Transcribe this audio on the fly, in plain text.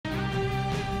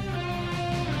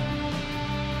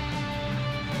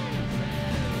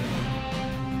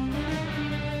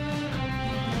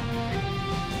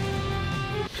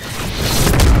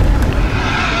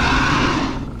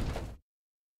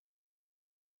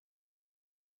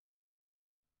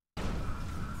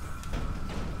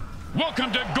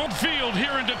Welcome to Gold Field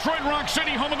here in Detroit Rock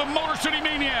City, home of the Motor City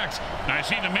Maniacs. I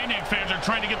see the Maniac fans are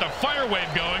trying to get the fire wave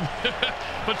going,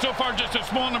 but so far just a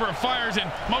small number of fires and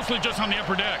mostly just on the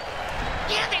upper deck.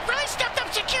 Yeah, they've really stepped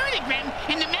up security, Grim.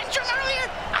 In the men's room earlier,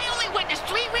 I only witnessed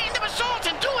 3 random assaults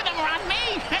and 2 of them were on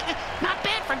me. Not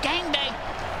bad for gang day.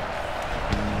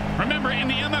 Remember, in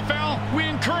the MFL, we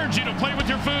encourage you to play with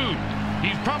your food.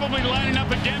 He's probably lining up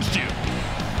against you.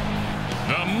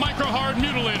 The Microhard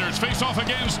Mutilators face off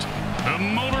against the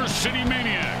Motor City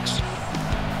Maniacs.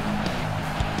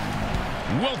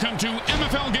 Welcome to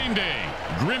MFL Game Day.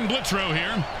 Grim Blitzrow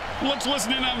here. Let's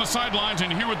listen in on the sidelines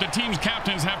and hear what the team's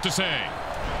captains have to say.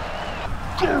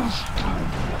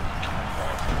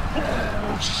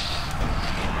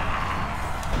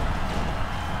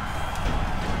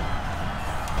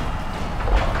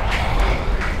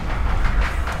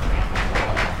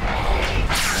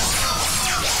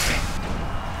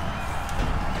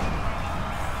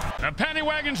 The paddy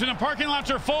wagons in the parking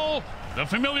lots are full. The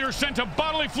familiar scent of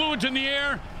bodily fluids in the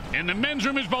air. And the men's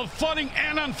room is both flooding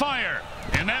and on fire.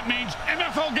 And that means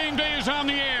MFL Game Day is on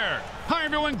the air. Hi,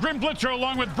 everyone. Grim Blitzrow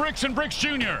along with Bricks and Bricks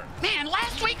Jr. Man,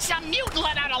 last week some mutant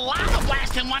let out a lava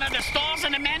blast in one of the stalls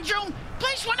in the men's room.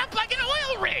 Place went up like an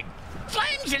oil rig.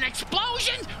 Flames and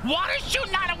explosions, water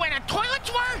shooting out of where the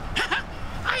toilets were.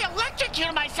 I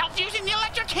electrocuted myself using the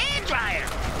electric hand dryer.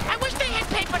 I wish they had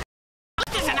paper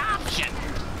as an option.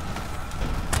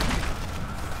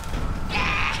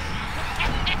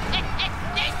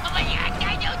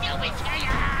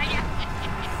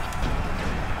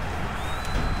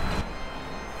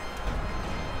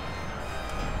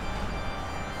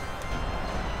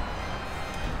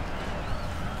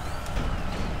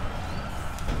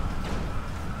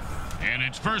 And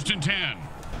it's 1st and 10.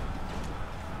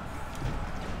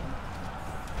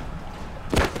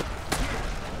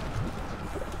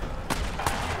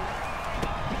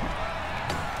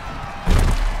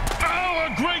 Oh,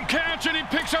 a great catch, and he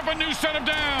picks up a new set of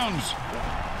downs.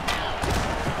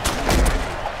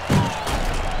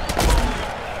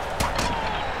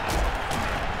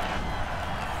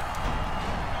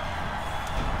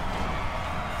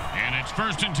 And it's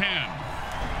 1st and 10.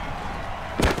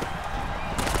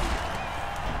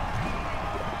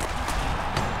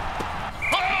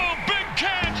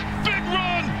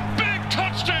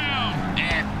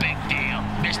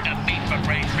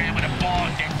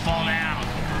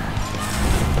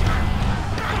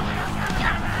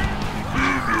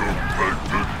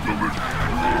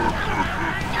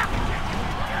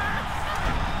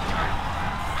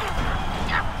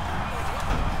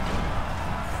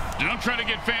 Don't try to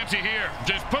get fancy here.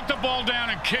 Just put the ball down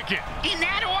and kick it. In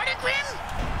that order, Grim?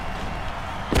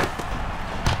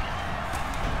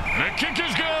 The kick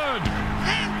is good.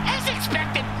 As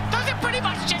expected, those are pretty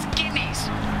much just gimmies.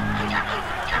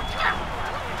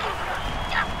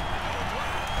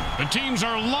 The teams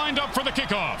are lined up for the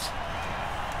kickoff.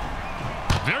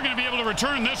 They're going to be able to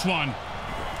return this one.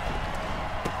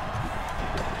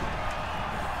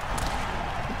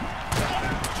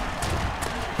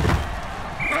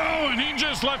 Oh, and he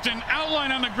just left an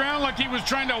outline on the ground like he was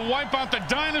trying to wipe out the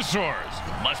dinosaurs.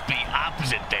 Must be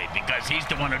opposite day because he's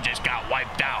the one who just got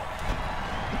wiped out.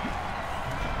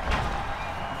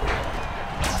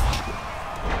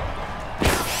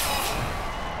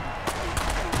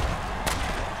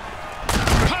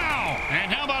 Pow!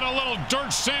 And how about a little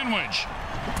dirt sandwich?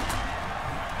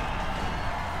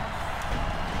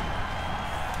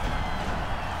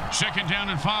 Second down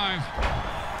and 5.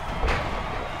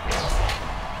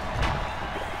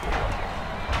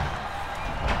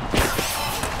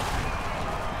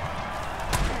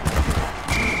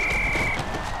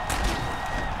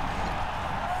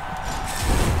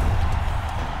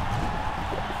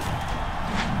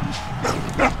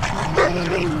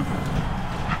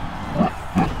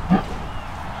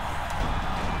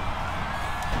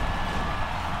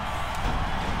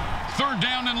 Third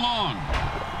down and long.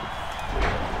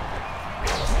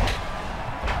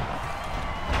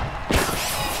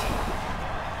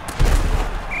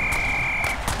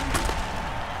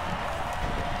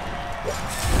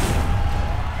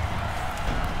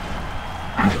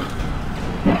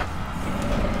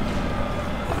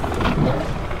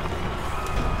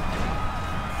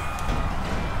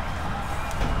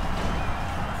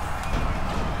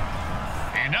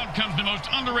 And out comes the most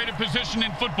underrated position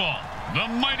in football, the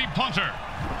mighty punter.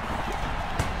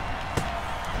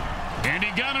 And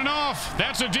he got it off.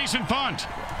 That's a decent punt.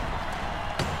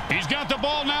 He's got the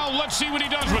ball now. Let's see what he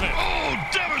does with it. Oh,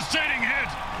 devastating hit.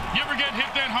 You ever get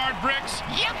hit that hard, Bricks?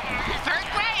 Yep, 3rd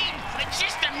grade. It's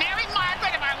just the Mary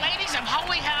Margaret of Our Ladies of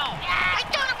Holy Hell. I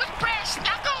thought it was brass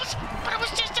knuckles, but it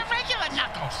was just a regular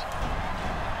knuckles.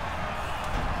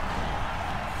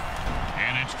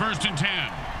 first and 10.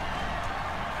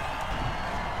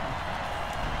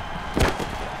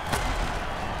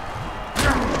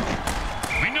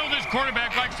 We know this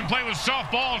quarterback likes to play with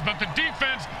soft balls, but the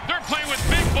defense, they're playing with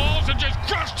big balls and just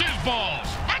crushed his balls.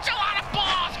 That's a lot of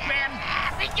balls, Grim.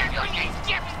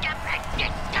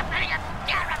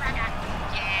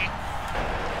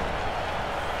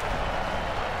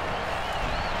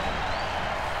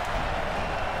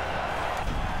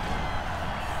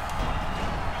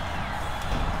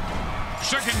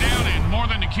 Second down and more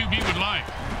than the QB would like.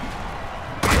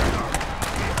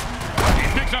 He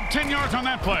picks up 10 yards on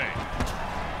that play.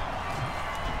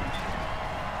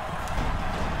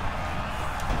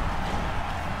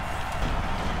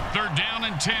 Third down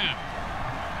and 10.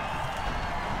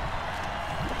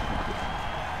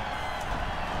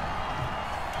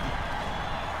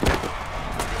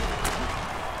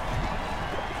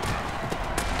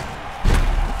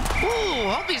 Ooh,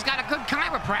 hope he's got a good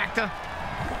chiropractor.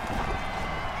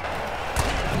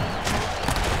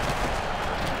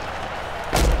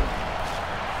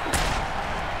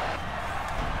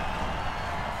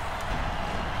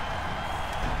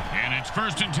 And it's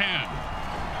first and 10.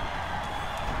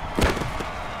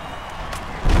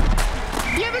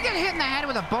 You ever get hit in the head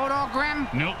with a bulldog, Grim?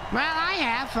 Nope. Well, I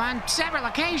have on several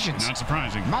occasions. Not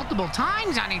surprising. Multiple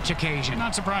times on each occasion.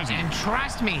 Not surprising. And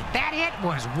trust me, that hit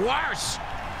was worse.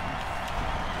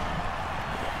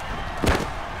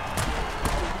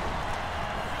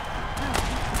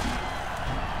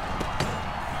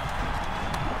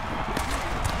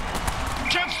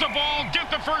 Catch the ball, get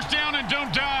the first down, and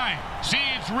don't die. See,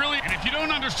 it's really... And if you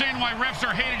don't understand why refs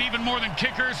are hated even more than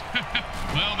kickers,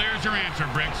 well, there's your answer,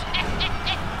 Bricks.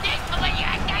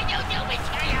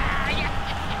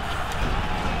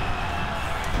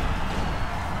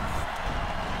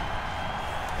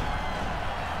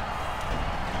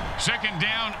 Second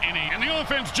down, and the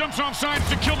offense jumps off sides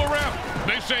to kill the ref.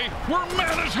 They say, we're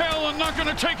mad as hell and not going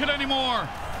to take it anymore.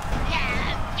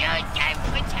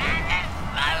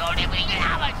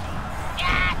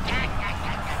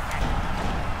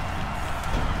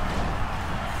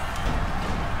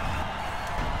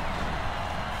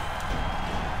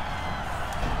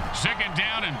 Second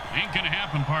down and ain't going to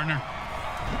happen, partner.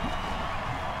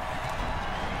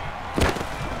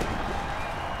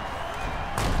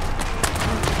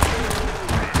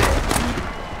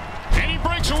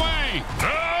 Away.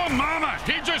 Oh, mama.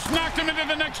 He just knocked him into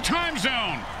the next time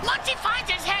zone. Once he finds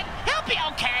his head, he'll be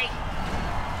okay.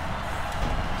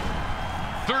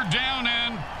 Third down,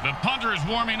 and the punter is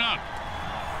warming up.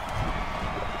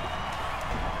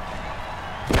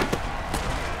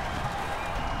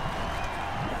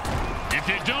 If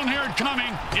you don't hear it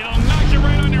coming, it'll knock you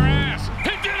right on your ass.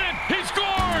 He did it. He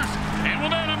scores. And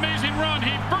with that amazing run,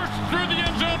 he bursts through the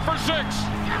end zone for 6.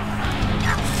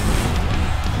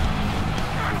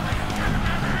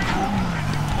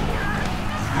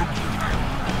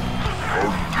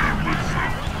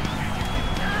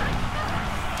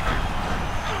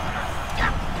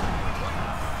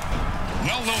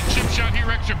 Well, little chip shot here,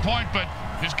 extra point, but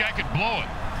this guy could blow it.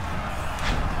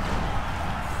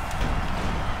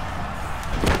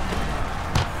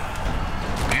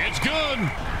 It's good.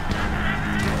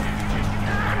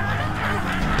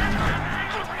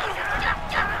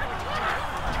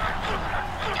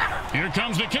 Here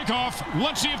comes the kickoff.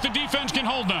 Let's see if the defense can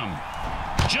hold them.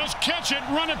 Just catch it,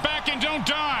 run it back, and don't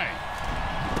die.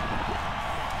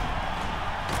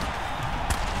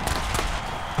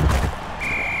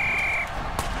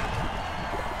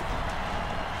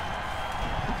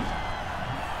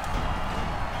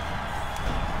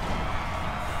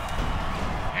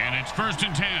 And it's first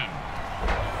and 10.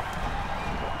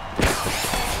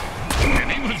 And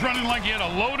he was running like he had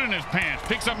a load in his pants.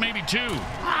 Picks up maybe 2.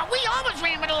 We always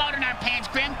ran with a load in our pants,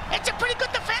 Grim. It's a pretty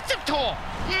good defensive tool.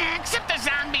 Except the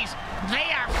zombies.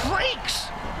 They are freaks.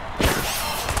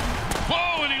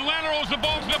 Whoa, and he laterals the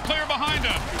ball to the player behind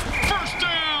him. First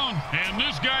down. And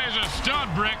this guy is a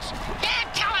stud, Bricks.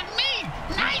 They're telling me.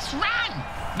 Nice run.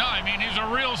 No, I mean, he's a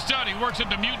real stud. He works at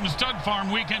the Mutant Stud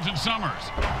Farm weekends and summers.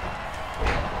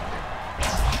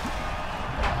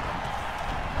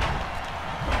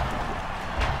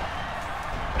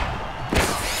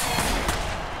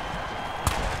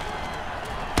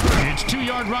 It's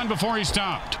 2-yard run before he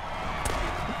stopped.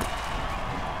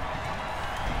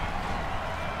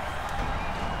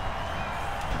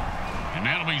 And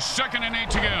that'll be 2nd and 8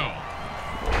 to go.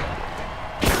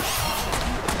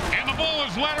 And the ball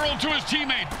is lateral to his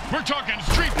teammate. We're talking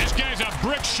street. This guy's a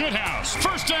brick shithouse.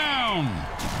 First down.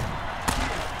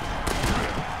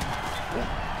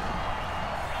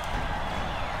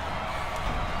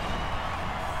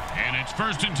 And it's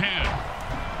first and 10.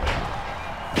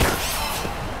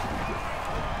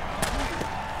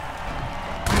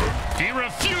 He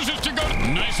refuses to go.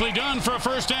 Nicely done for a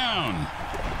first down.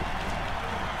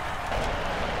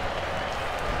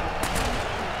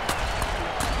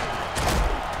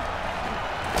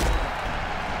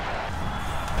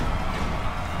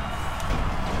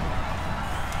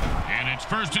 And it's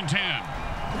 1st and 10.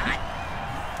 Hot.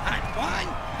 Hot 1.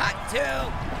 Hot 2.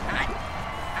 Hot.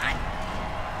 Hot.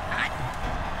 Hot.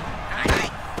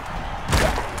 Hot.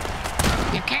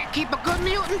 You can't keep a good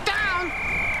mutant down.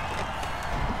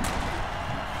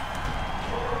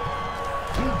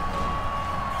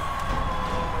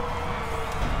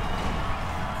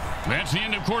 That's the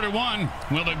end of quarter 1.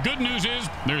 Well, the good news is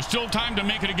there's still time to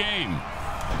make it a game.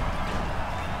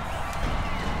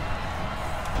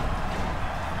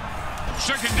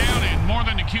 Second down and more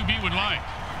than the QB would like.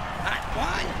 Hot 1.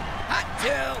 Hot 2.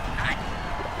 Hot.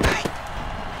 Hot.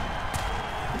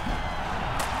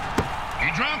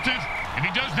 He dropped it. If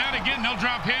he does that again, they'll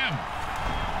drop him.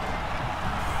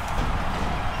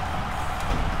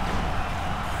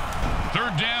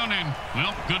 Third down and,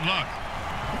 well, good luck.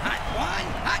 Hot 1.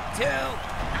 Hot 2.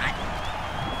 Hot.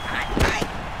 Hot. Hot.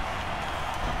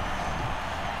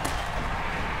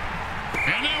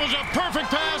 And that was a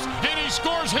perfect pass, and he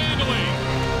scores handily.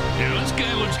 Yeah, this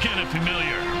guy looks kind of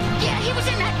familiar. Yeah, he was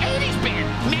in that 80s band,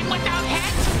 Men Without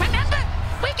Hats. Remember?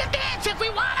 We can dance if we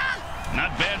wanna.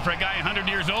 Not bad for a guy 100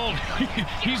 years old.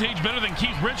 He's aged better than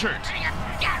Keith Richards.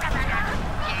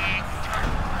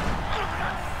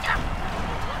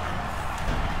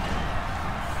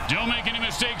 Don't make any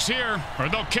mistakes here, or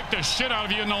they'll kick the shit out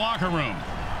of you in the locker room.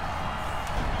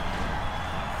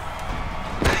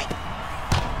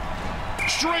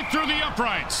 Straight through the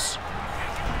uprights.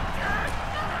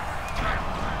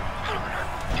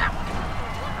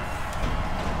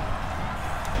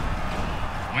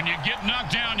 When you get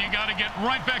knocked down, you got to get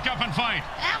right back up and fight.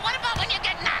 What about when you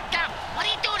get knocked out? What do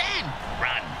you do then?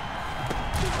 Run.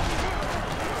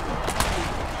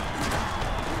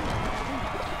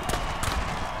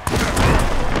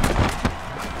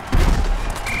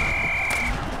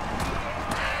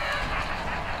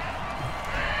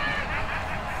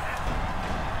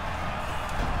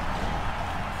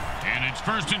 And it's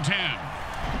 1st and 10.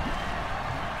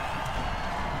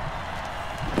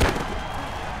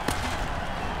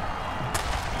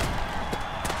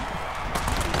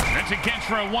 That's a catch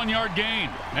for a 1-yard gain.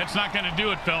 That's not going to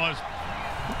do it, fellas.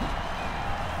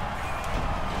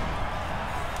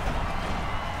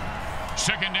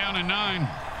 Second down and 9.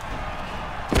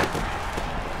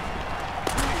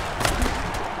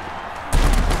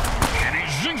 And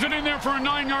he zings it in there for a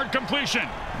 9-yard completion.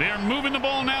 They're moving the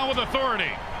ball now with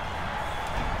authority.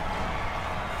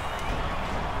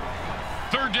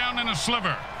 Third down and a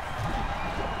sliver.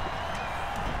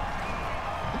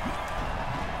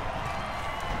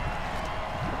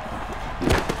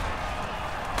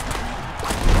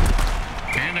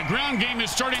 And the ground game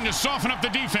is starting to soften up the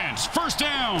defense. First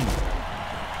down.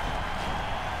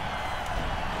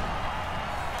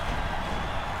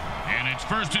 And it's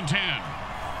 1st and 10.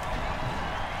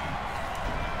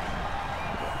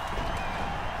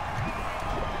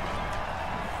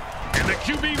 And the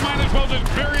QB might as well just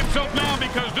bury himself now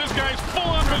because this guy's full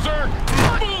on berserk.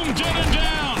 Boom, dead and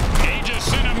down. He just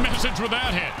sent a message with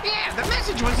that hit. Yeah, the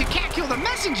message was you can't kill the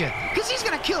messenger, because he's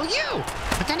gonna kill you.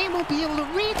 But then he won't be able to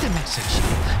read the message,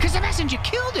 because the messenger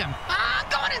killed him. I'm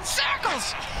going in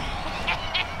circles.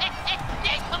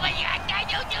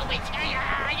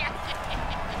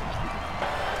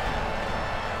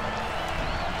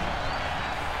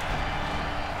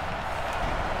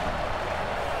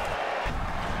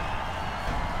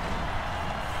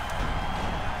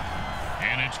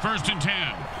 And it's 1st and 10.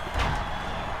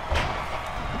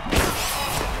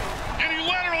 And he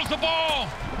laterals the ball.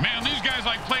 Man, these guys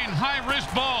like playing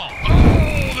high-risk ball.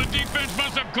 Oh, the defense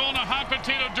must have called a hot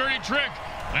potato dirty trick.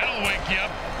 That'll wake you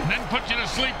up and then put you to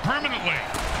sleep permanently.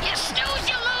 You snooze,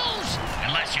 you lose.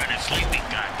 Unless you're in a sleeping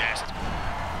contest.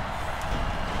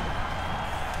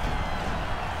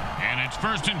 And it's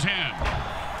 1st and 10.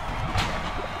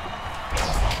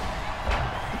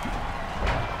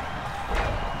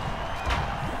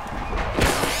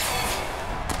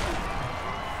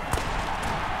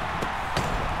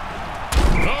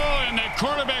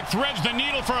 Quarterback threads the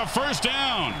needle for a first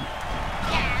down.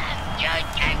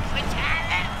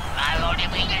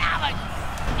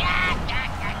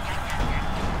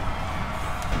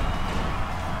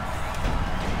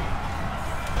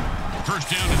 First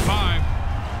down and 5.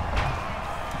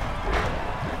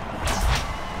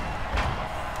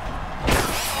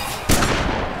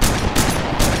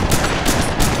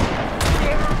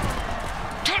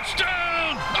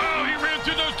 Touchdown! Oh, he ran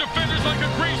through those defenders like a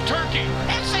greased turkey.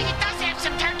 Actually, it does have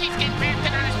some turkey skin wrapped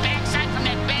on his backside from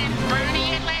that band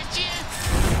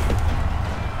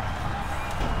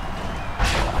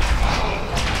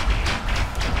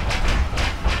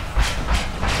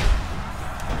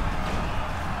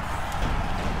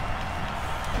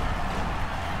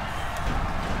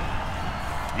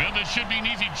should be an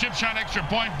easy chip shot extra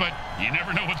point, but you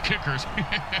never know with kickers.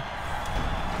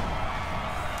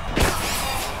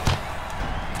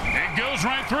 It goes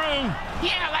right through.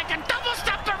 Yeah, like a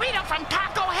double-stuffed burrito from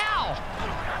Taco Hell.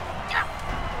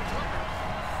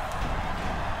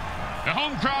 The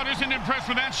home crowd isn't impressed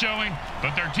with that showing,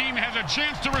 but their team has a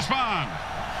chance to respond.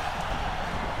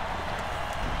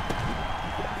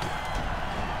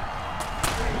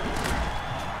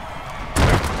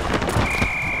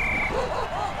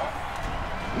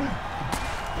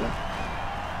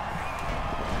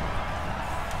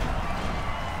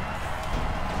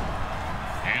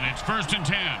 And it's 1st and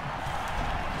 10.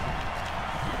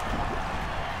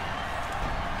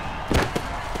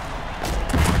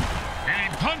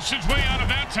 Punched his way out of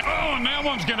that. Oh, and that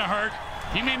one's going to hurt.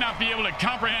 He may not be able to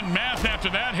comprehend math after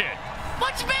that hit.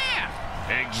 What's math?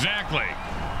 Exactly.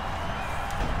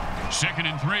 2nd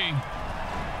and 3.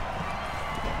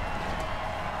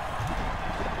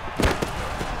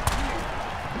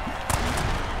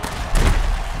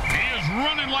 He is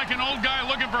running like an old guy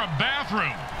looking for a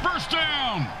bathroom. 1st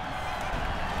down.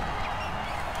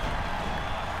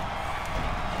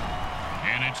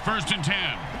 And it's 1st and 10.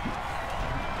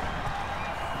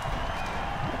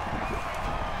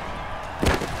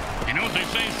 You know what they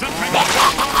say, sometimes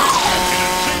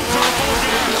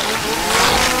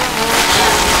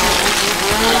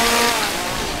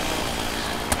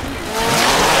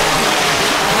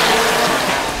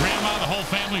Grandma, the whole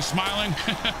family smiling.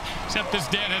 Except this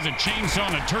dad has a chainsaw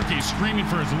and a turkey screaming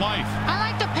for his life. I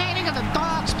like the painting of the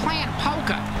dogs playing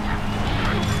poker.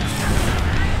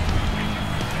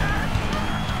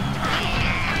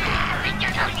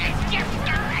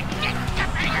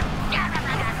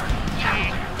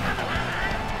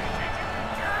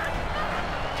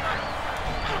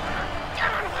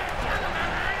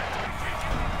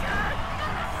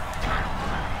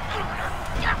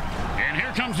 And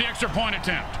here comes the extra point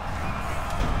attempt.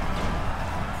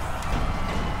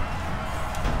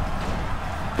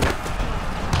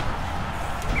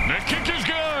 The kick is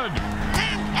good.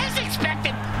 As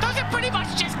expected, those are pretty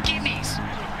much just gimmies.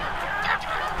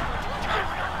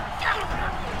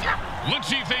 Let's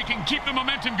see if they can keep the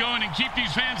momentum going and keep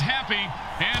these fans happy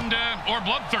and or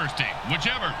bloodthirsty,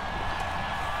 whichever.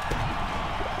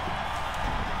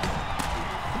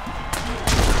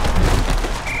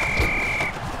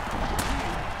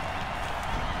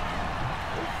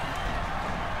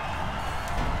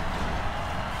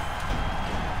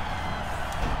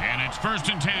 And it's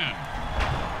 1st and 10.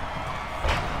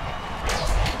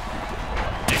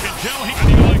 You can tell he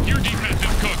didn't like your defense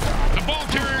is cooked. The ball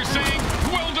carrier is saying,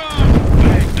 well done.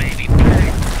 Bang, baby,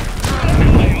 bang.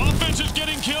 The offense is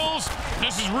getting kills.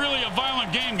 This is really a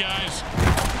violent game, guys.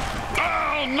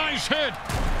 Oh, nice hit.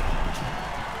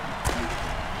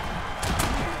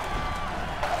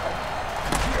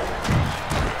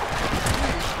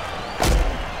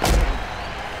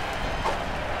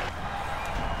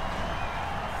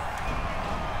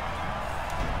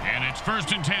 And it's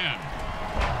 1st and 10.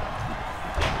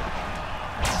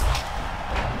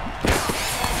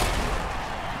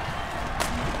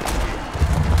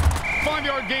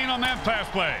 Five-yard gain on that pass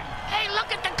play. Hey,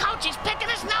 look at the coach. He's picking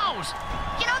his nose.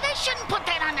 You know, they shouldn't put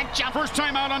that on the jump. First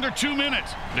time out under 2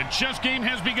 minutes. The chess game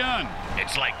has begun.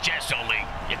 It's like chess, only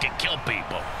you can kill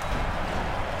people.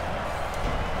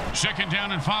 2nd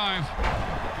down and 5.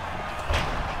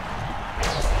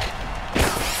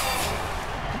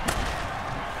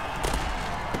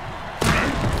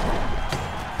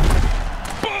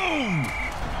 Boom!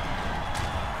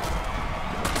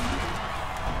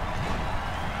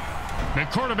 The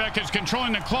quarterback is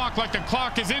controlling the clock like the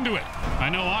clock is into it. I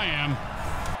know I am.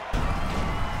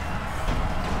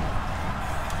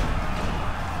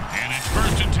 And it's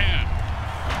 1st and 10.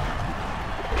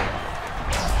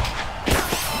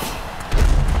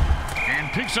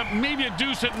 And picks up maybe a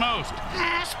deuce at most.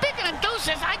 Speaking of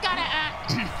deuces, I gotta,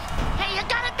 hey, you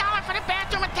got $1 for the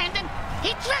bathroom attendant?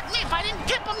 He threatened me if I didn't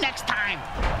tip him next time.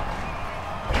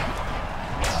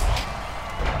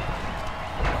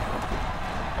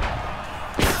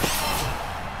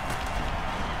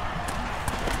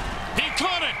 He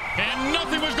caught it, and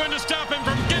nothing was going to stop him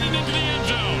from getting into the end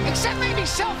zone. Except maybe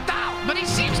self-doubt, but he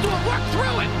seems to have worked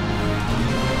through it.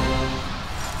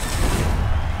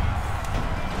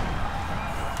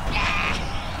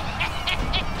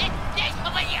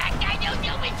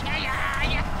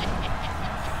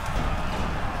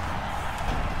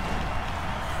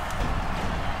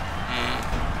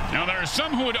 Now, there are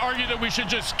some who would argue that we should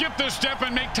just skip this step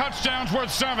and make touchdowns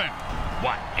worth 7.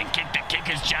 What, and kick the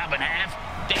kicker's job in half?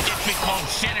 They'd just be called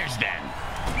sinners then.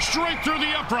 Straight through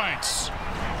the uprights.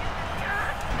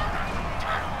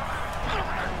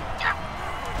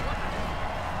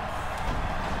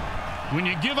 When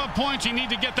you give up points, you need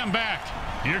to get them back.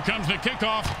 Here comes the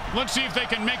kickoff. Let's see if they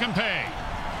can make them pay.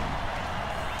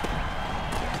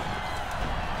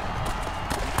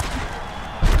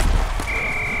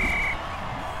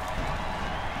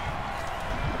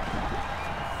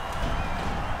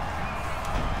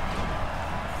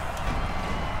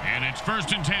 And it's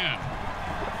 1st and 10.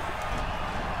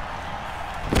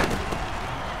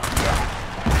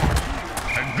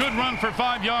 A good run for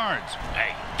 5 yards.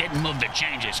 Hey, didn't move the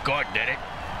chains, scored, did it?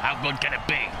 How good can it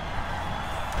be?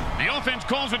 The offense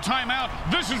calls a timeout.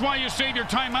 This is why you save your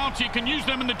timeouts. So you can use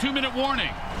them in the 2-minute warning.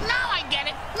 Now I get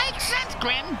it. Makes sense,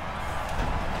 Grim.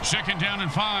 2nd down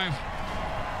and 5.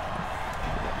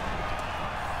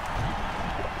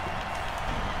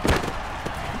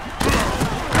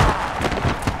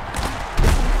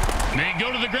 They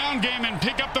go to the ground game and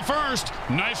pick up the first.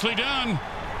 Nicely done.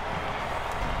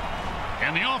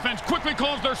 And the offense quickly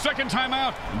calls their 2nd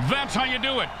timeout. That's how you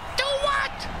do it. Do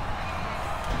what?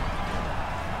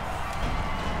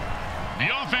 The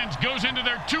offense goes into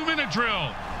their 2-minute drill.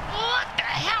 What the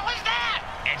hell is that?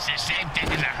 It's the same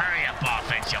thing as a hurry-up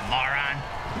offense, you moron.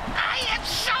 I am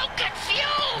so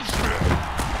confused.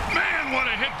 Man, what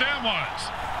a hit that was.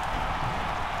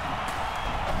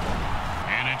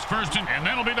 And it's 1st and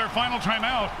that'll be their final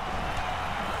timeout.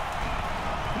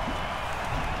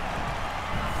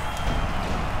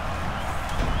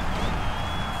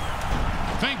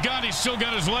 Thank God he's still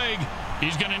got his leg.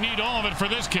 He's going to need all of it for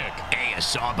this kick. Hey, a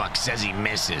sawbuck says he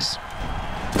misses.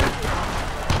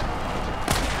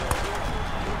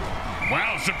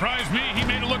 Wow, surprised me. He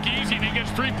made it look easy, and he gets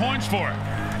 3 points for it.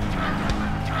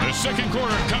 The 2nd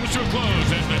quarter comes to a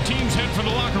close as the teams head for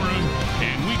the locker room,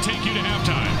 and we take you to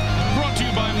halftime. Brought to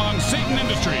you by Monsatan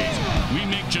Industries. We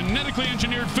make genetically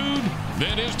engineered food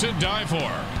that is to die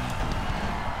for.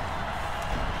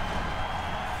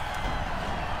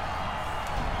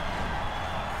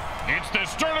 It's the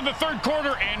start of the 3rd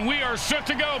quarter, and we are set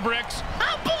to go, Bricks.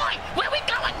 Oh, boy. Where we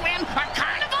going, Grim? A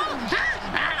carnival?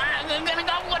 Huh? I'm going to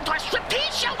go to a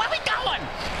striptease show. Where we going?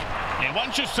 Hey, why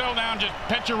don't you settle down? Just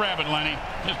pet your rabbit, Lenny.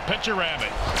 Just pet your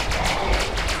rabbit.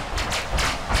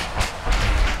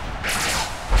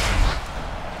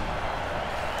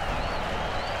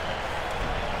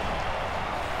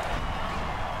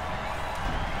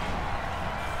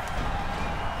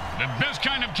 The best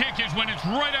kind of kick is when it's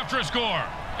right after a score.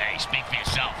 Hey, speak for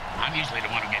yourself. I'm usually the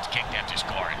one who gets kicked after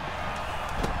scoring.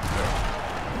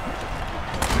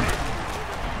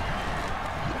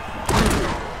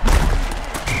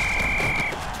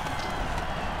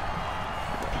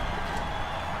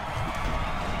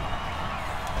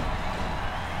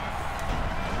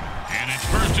 And it's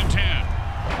 1st and 10.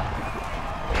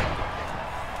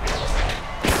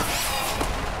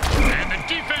 And the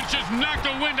defense just knocked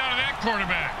the wind out of that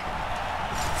quarterback.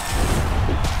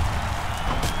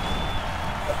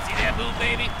 See that move,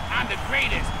 baby? I'm the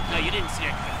greatest. No, you didn't see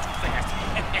it because I'm too fast.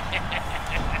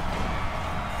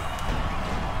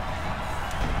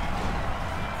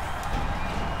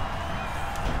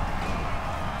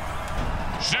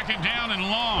 2nd down and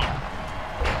long.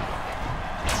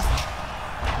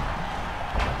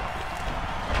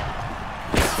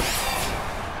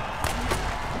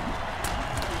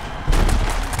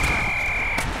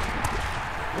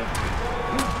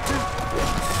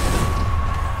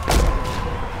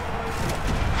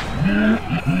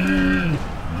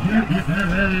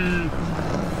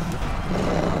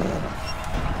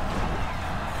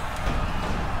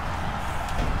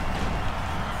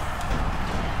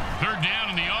 Third down,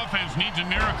 and the offense needs a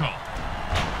miracle.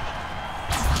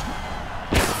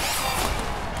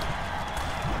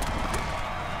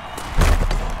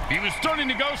 He was starting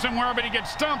to go somewhere, but he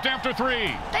gets stumped after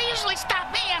 3. They usually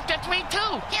stop me after 3,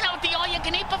 too. You know, the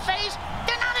all-you-can-eat buffets?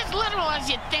 They're not as literal as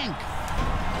you think.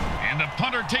 And the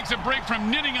punter takes a break from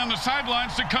knitting on the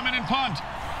sidelines to come in and punt.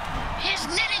 His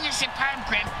knitting is superb,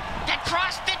 Grim. That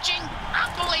cross-stitching,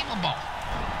 unbelievable.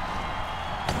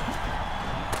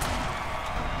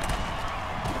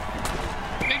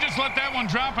 They just let that one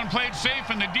drop and played safe,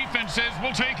 and the defense says,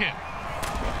 we'll take it.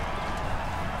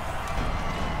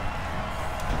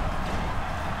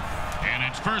 And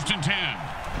it's 1st and 10.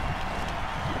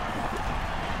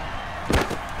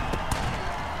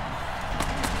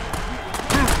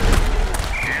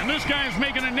 And this guy is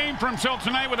making a name for himself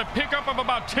tonight with a pickup of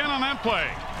about 10 on that play.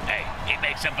 Hey, he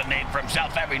makes up a name for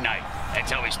himself every night.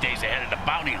 That's how he stays ahead of the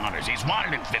bounty hunters. He's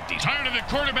wanted in 50s. Tired of the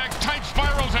quarterback's tight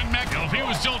spirals and mech. If he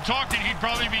was still talking, he'd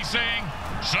probably be saying,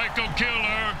 Psycho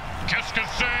killer, qu'est-ce que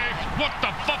c'est? What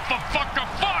the fuck? What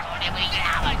are we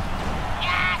yelling?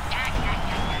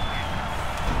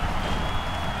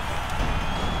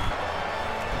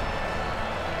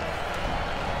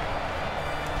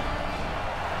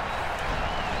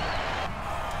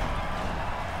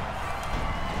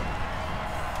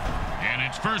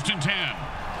 first and 10.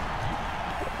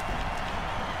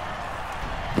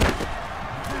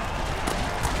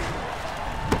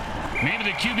 Maybe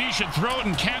the QB should throw it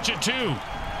and catch it too.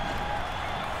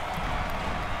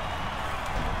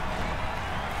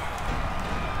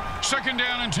 Second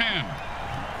down and 10.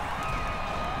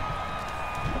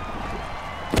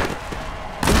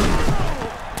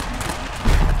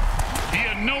 He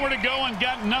had nowhere to go and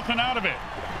got nothing out of it.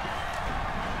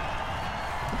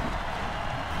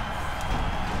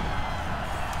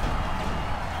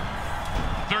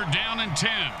 Third down and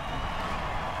 10.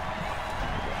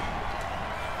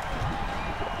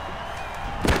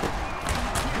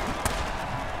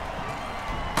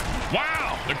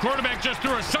 Wow! The quarterback just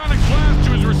threw a sonic blast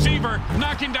to his receiver,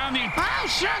 knocking down the... Oh,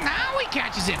 sure, now he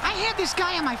catches it. I had this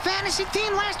guy on my fantasy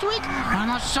team last week. I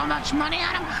lost so much money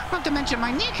on him, not to mention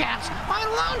my kneecaps. My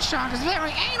loan shark is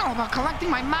very anal about collecting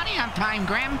my money on time,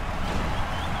 Grim.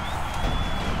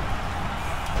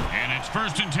 And it's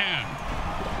first and 10.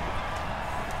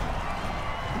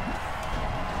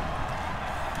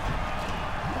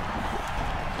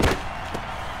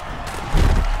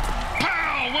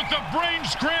 With the brain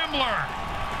scrambler.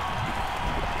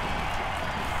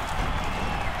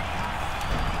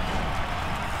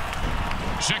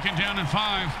 Second down and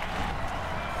 5.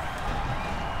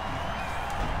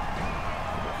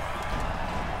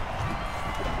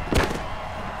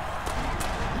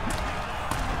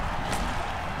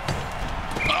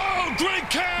 Oh, great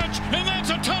catch! And that's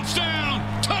a touchdown!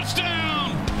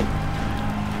 Touchdown!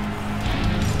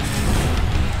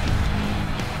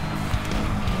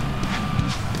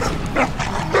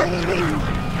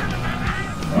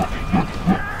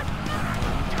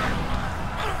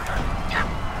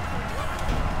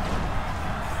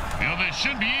 Well, this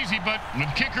should be easy, but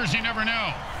with kickers, you never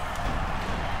know.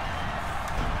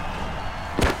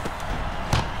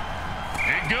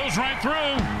 It goes right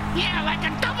through. Yeah, like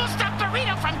a double-stuffed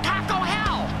burrito from Taco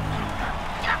Hell.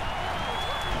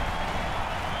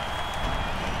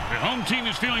 The home team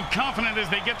is feeling confident as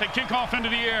they get the kickoff into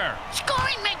the air.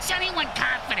 Scoring makes anyone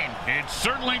confident. It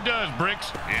certainly does,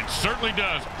 Bricks. It certainly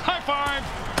does. High five.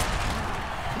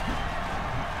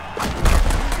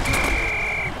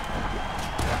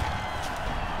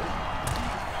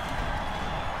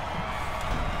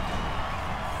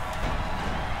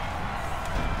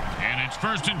 And it's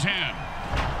first and 10.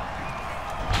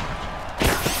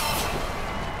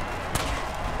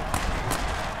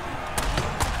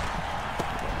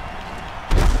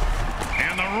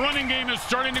 And the running game is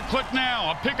starting to click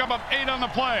now. A pickup of 8 on the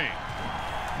play.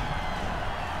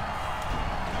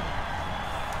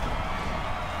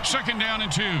 Second down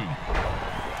and 2.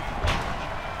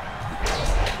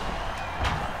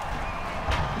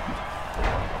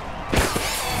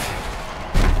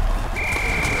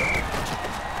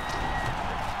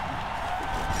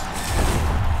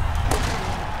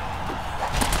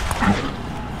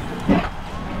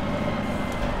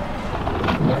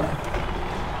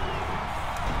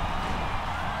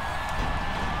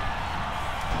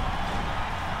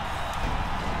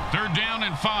 Third down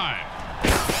and 5.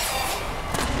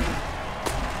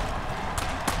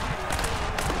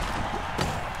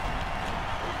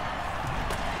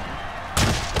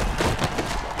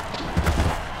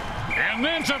 And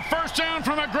then it's a first down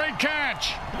from a great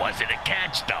catch. Was it a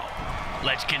catch, though?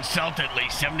 Let's consult at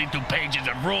least 72 pages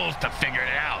of rules to figure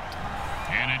it out.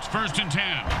 And it's first and 10.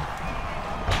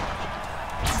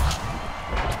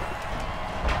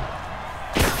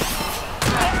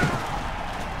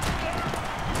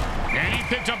 And he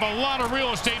picked up a lot of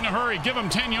real estate in a hurry. Give him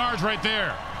 10 yards right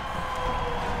there.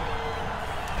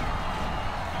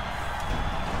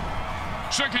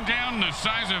 Second down, the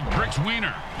size of Brick's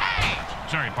wiener. Hey!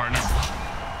 Sorry, partner.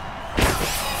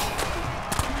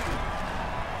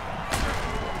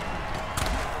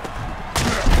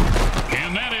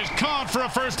 And that is caught for a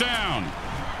first down.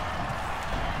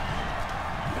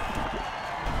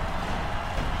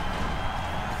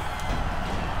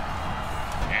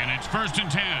 And it's first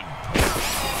and 10.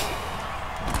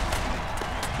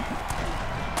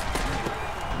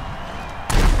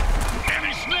 And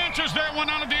he snatches that one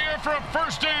out of the air for a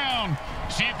first down.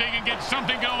 See if they can get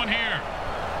something going here.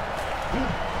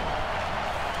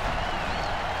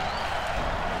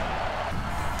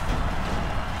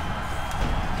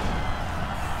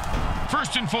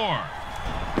 First and 4.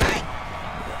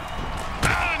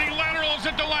 And he laterals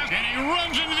at the last. And he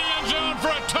runs into the end zone for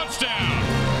a touchdown.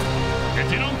 If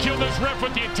you don't kill this ref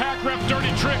with the attack ref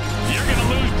dirty trick, you're going to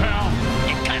lose, pal.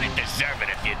 You kind of deserve it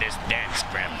if you're this dense,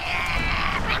 Grim.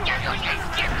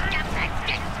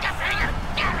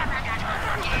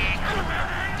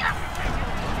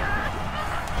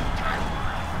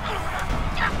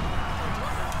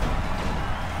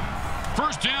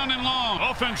 First down and long.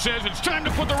 Offense says it's time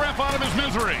to put the ref out of his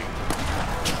misery.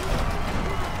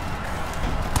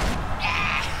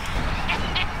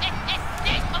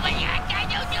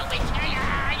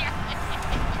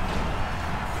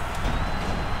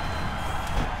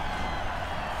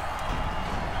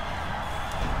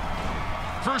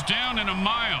 First down and a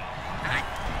mile. Hot.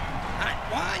 Hot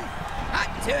one. Hot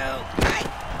two. Hot.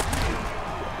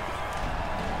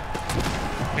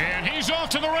 And he's off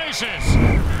to the races.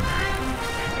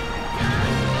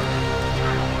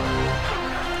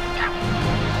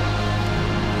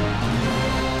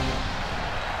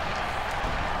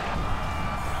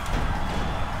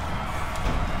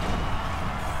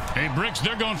 Hey, Bricks,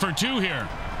 they're going for two here.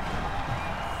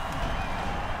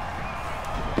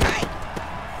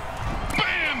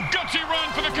 Bam! Gutsy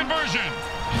run for the conversion.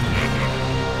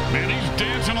 Man, he's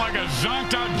dancing like a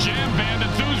zonked-out jam band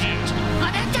enthusiast.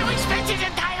 Oh, that's how he spends his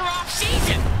entire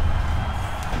off-season.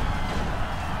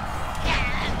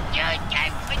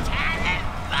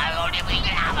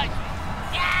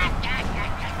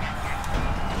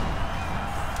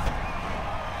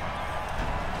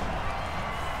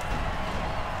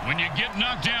 When you get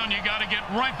knocked down, you got to get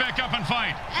right back up and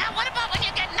fight. What about when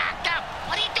you get knocked up?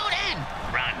 What do you do then?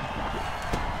 Run.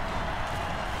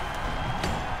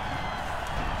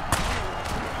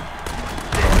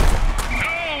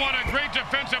 Oh, what a great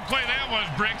defensive play that was,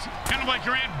 Bricks. Kind of like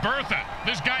your Aunt Bertha.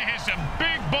 This guy has some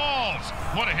big balls.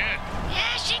 What a hit.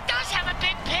 Yeah, she does have a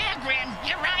big pear grin.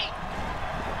 You're right.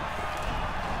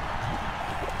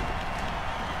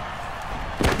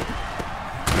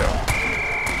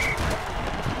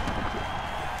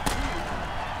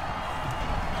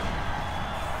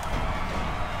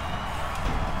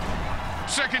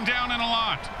 Second down and a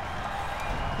lot.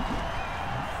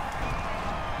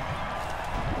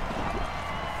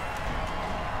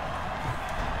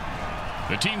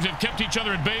 The teams have kept each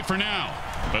other at bay for now,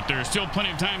 but there's still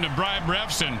plenty of time to bribe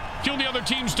refs and kill the other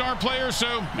team's star players,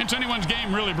 so it's anyone's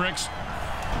game, really, Bricks.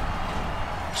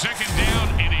 Second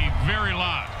down and a very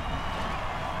lot.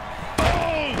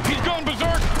 Oh, he's gone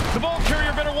berserk. The ball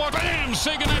carrier better walk. Bam!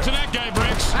 Say goodnight to that guy,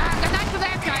 Bricks. Good night to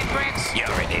that guy, Bricks.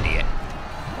 You're an idiot.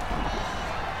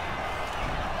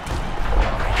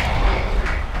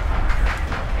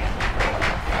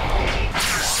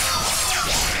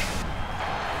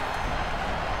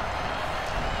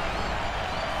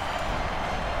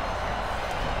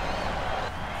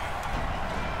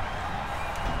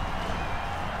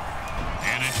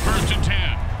 And it's first and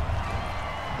 10.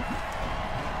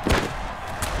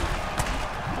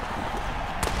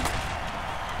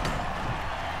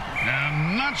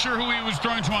 I'm not sure who he was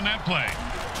throwing to on that play.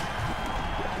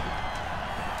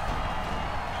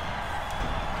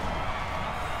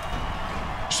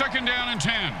 Second down and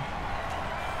 10.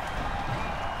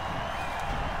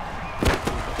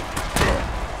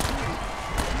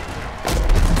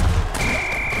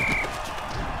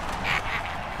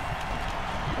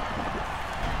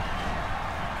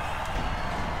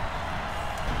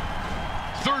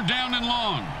 Third down and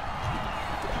long.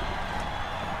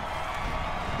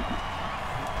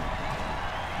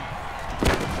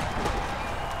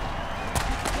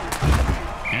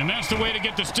 And that's the way to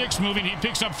get the sticks moving. He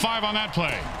picks up 5 on that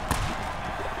play.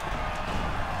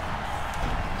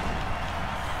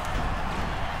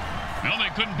 No, they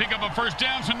couldn't pick up a first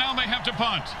down, so now they have to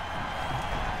punt.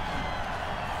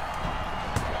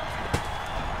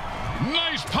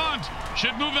 Nice punt.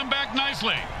 Should move them back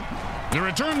nicely. The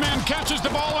return man catches the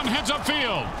ball and heads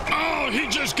upfield. Oh, he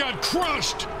just got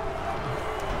crushed.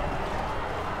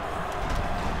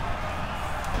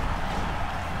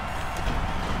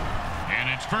 And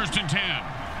it's first and 10.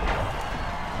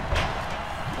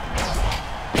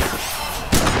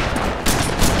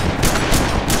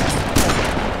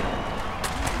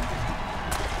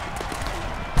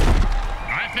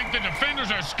 I think the defenders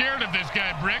are scared of this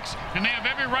guy, Bricks, and they have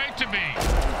every right to be.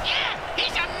 Yeah,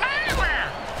 he's a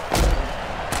murderer.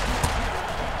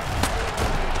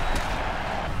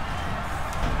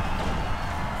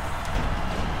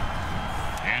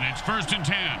 And it's first and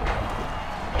 10.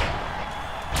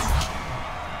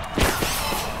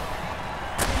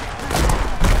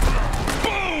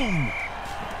 Boom!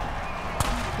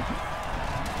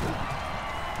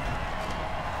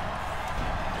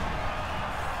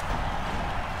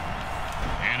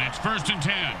 And it's first and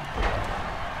 10.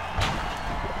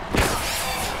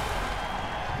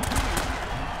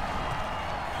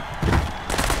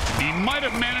 He might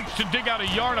have managed to dig out a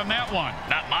yard on that one.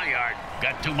 Not my yard.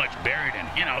 Got too much buried in,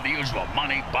 the usual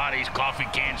money, bodies, coffee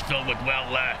cans filled with,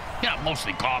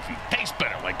 mostly coffee. Tastes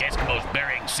better, like Eskimos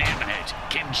burying salmon heads,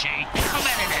 kimchi. Oh,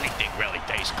 man, anything really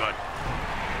tastes good.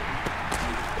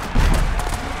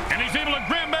 And he's He's able to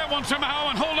grab that one somehow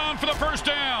and hold on for the first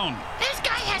down. This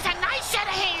guy has a nice set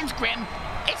of hands, Grim.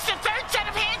 It's the third set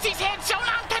of hands he's had sewn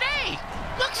on today.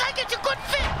 Looks like it's a good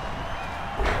fit.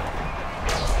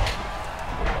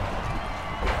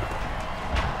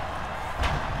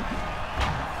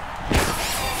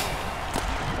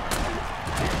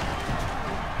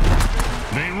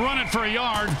 They run it for a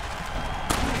yard.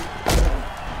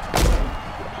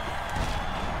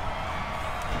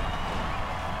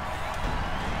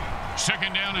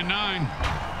 Second down and 9.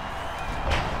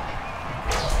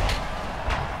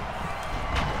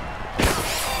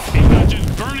 He's not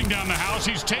just burning down the house,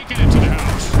 he's taking it to the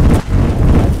house.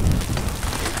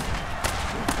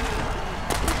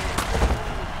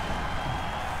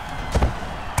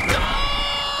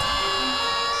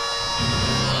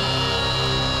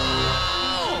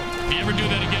 If you ever do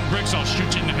that again, Bricks, I'll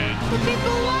shoot you in the head. The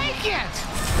people like it.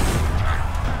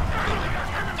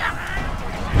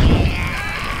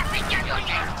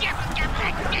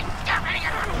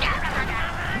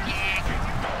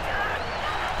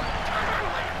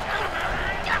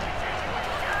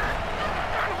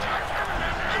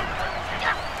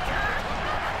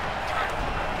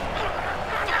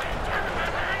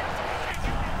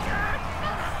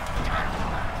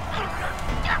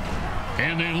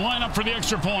 And they line up for the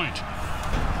extra point.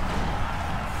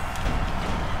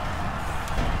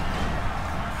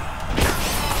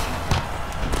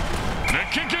 The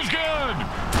kick is good.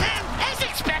 As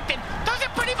expected, those are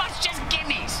pretty much just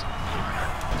gimmies.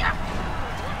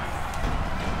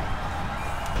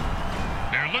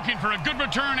 They're looking for a good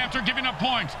return after giving up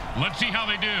points. Let's see how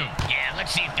they do. Yeah,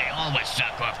 let's see if they always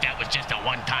suck or if that was just a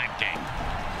one-time thing.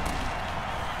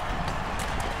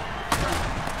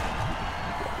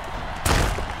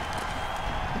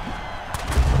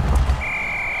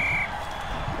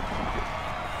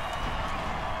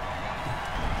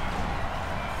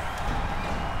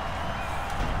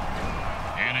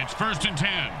 It's 1st and 10.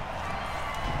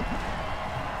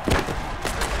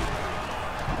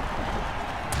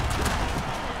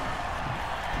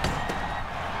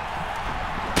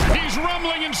 He's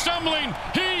rumbling and stumbling.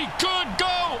 He could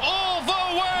go all the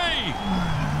way.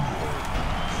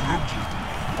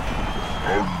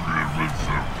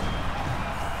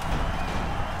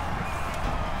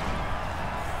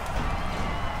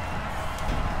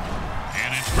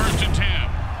 And it's 1st and 10.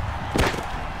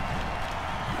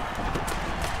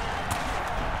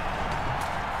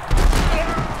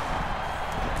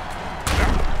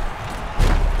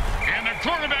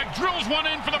 Quarterback drills one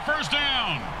in for the first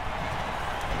down.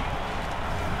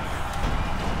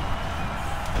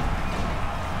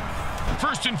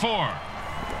 First and 4.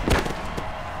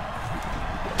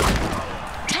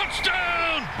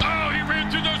 Touchdown! Oh, he ran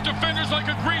through those defenders like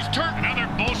a greased turd. Another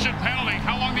bullshit penalty.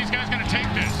 How long are these guys going to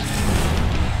take this?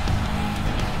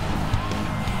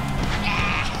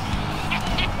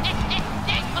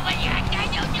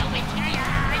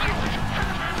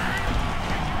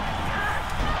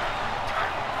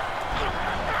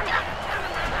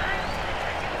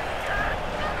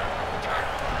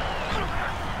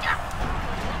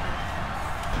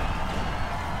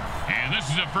 This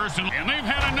is a first and they've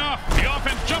had enough. The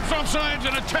offense jumps off sides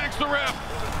and attacks the ref.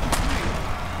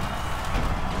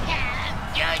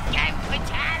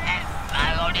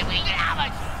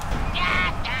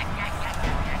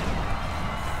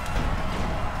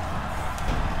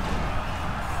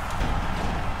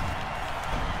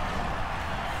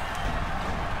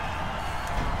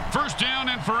 First down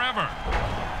and forever.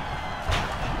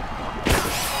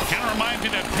 Kind of reminds me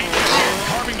of that Patriot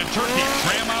carving the turkey and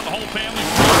cram out the whole family.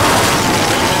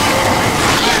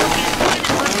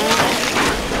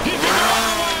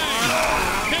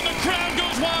 And the crowd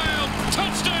goes wild.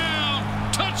 Touchdown!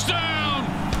 Touchdown!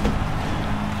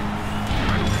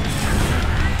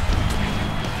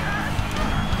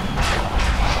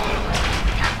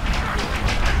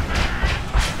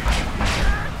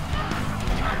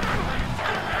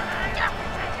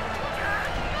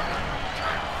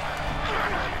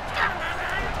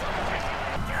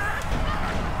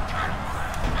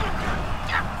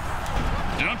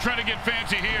 Try to get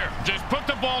fancy here. Just put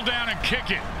the ball down and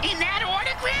kick it. In that order,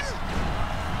 Grim?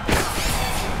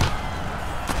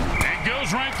 It goes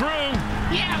right through.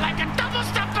 Yeah, like a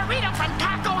double-stuffed burrito from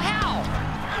Taco Hell.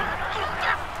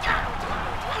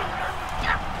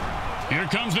 Here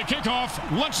comes the kickoff.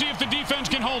 Let's see if the defense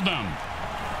can hold them.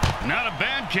 Not a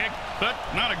bad kick, but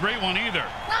not a great one either.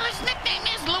 Well, his nickname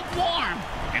is Lukewarm.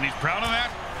 And he's proud of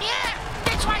that? Yeah,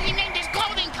 that's why he named his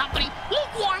clothing company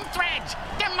Lukewarm Threads.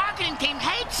 Their marketing team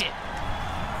hates it.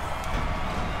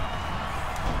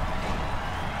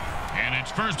 And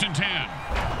it's 1st and 10.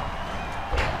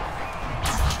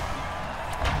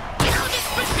 You know, this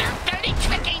berserk dirty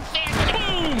trick ain't fair to the...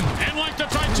 Boom! And like the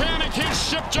Titanic, his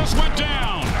ship just went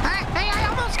down. Hey, I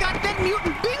almost got that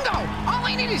mutant bingo. All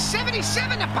I need is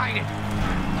 77 to bite it.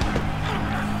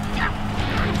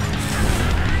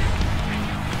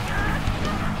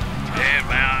 Yeah,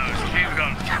 man, she's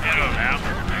gonna get her now.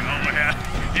 Hang over here.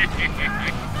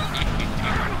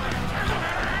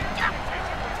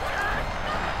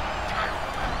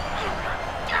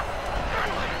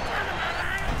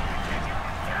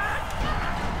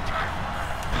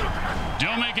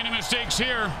 Don't make any mistakes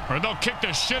here, or they'll kick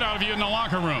the shit out of you in the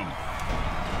locker room.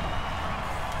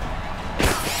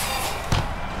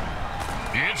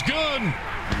 It's good.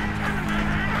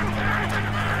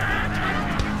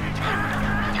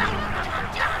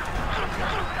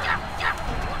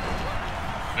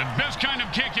 The best kind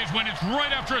of kick is when it's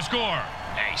right after a score.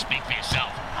 Hey, speak for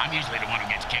yourself. I'm usually the one who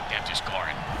gets kicked after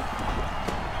scoring.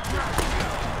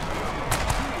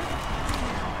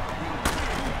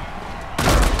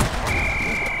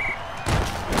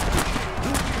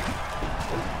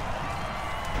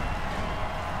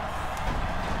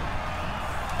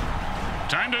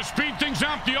 Time to speed things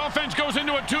up. The offense goes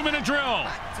into a 2-minute drill. 1,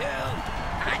 2,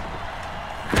 hot.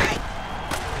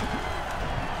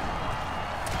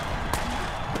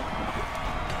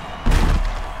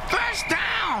 First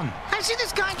down! I've seen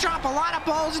this guy drop a lot of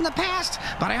balls in the past,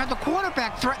 but I heard the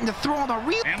quarterback threaten to throw the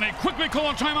real... And they quickly call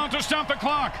a timeout to stop the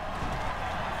clock.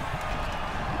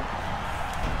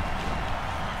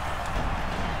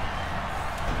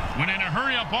 When in a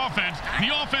hurry-up offense,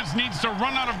 the offense needs to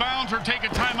run out of bounds or take a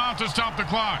timeout to stop the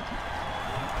clock.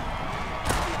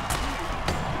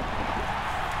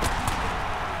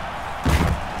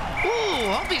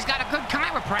 Ooh, hope he's got a good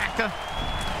chiropractor.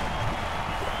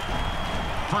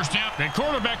 First down, the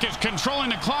quarterback is controlling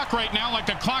the clock right now like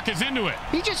the clock is into it.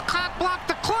 He just cock-blocked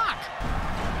the clock.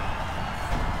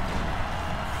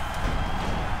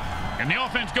 And the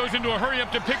offense goes into a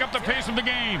hurry-up to pick up the pace of the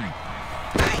game.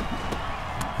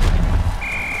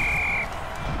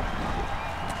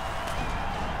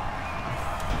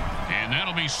 And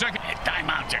that'll be second.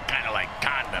 Timeouts are kind of like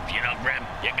condoms, you know, Grim?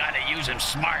 You got to use them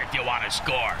smart if you want to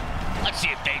score. Let's see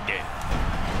if they did.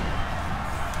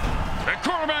 The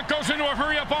quarterback goes into a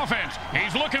hurry-up offense.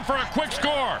 He's looking for a quick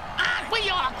score. Aren't we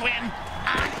all, Grim?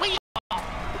 Aren't we all?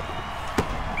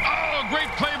 Oh,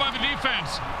 great play by the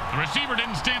defense. The receiver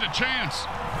didn't stand a chance.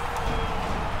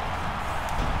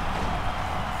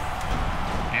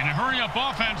 In a hurry-up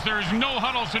offense, there is no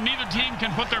huddle, so neither team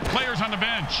can put their players on the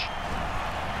bench.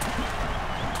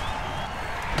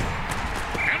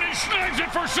 And he snags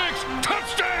it for 6.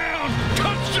 Touchdown!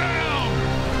 Touchdown!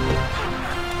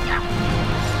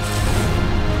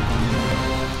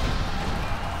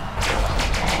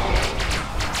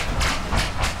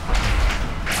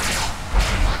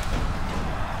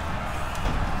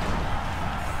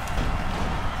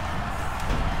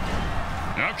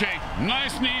 Okay,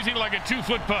 nice and easy like a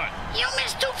 2-foot putt. You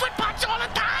miss 2-foot putts all the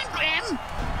time, Grim.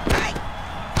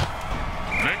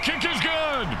 The kick is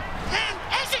good.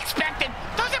 As expected,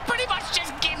 those are pretty much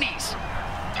just gimmies.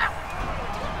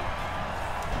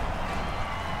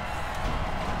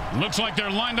 Looks like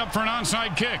they're lined up for an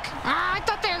onside kick. I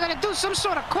thought they were going to do some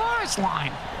sort of chorus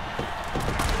line.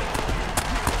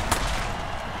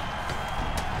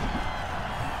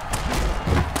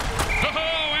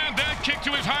 Oh, and that kick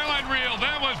to his highlight reel.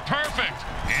 That was perfect.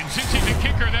 And since he's a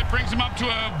kicker, that brings him up to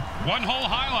a one-hole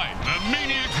highlight. The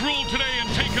Maniacs rule today and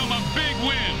take home a big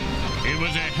win. It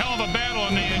was a hell of a battle,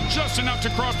 and they had just enough to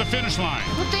cross the finish line.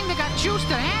 Good thing they got juiced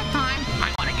at halftime. I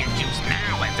want to get juiced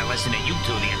now after listening to you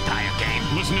two the entire game.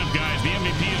 Listen up, guys. The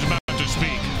MVP is about to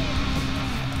speak.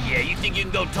 Yeah, you think you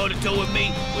can go toe-to-toe with me?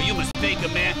 Well, you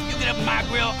mistaken, man. You get up my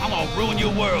grill, I'm gonna ruin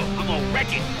your world. I'm gonna wreck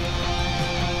it.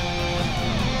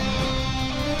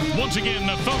 Once again,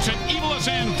 the folks at Evil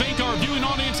SN thank our viewing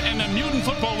audience and the Mutant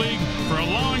Football League for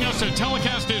allowing us to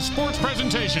telecast this sports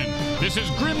presentation. This is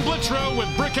Grim Blitzrow with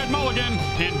Brickhead Mulligan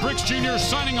and Bricks Jr.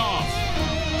 signing off.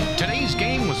 Today's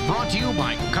game was brought to you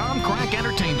by Comcrack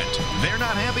Entertainment. They're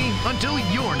not happy until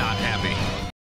you're not happy.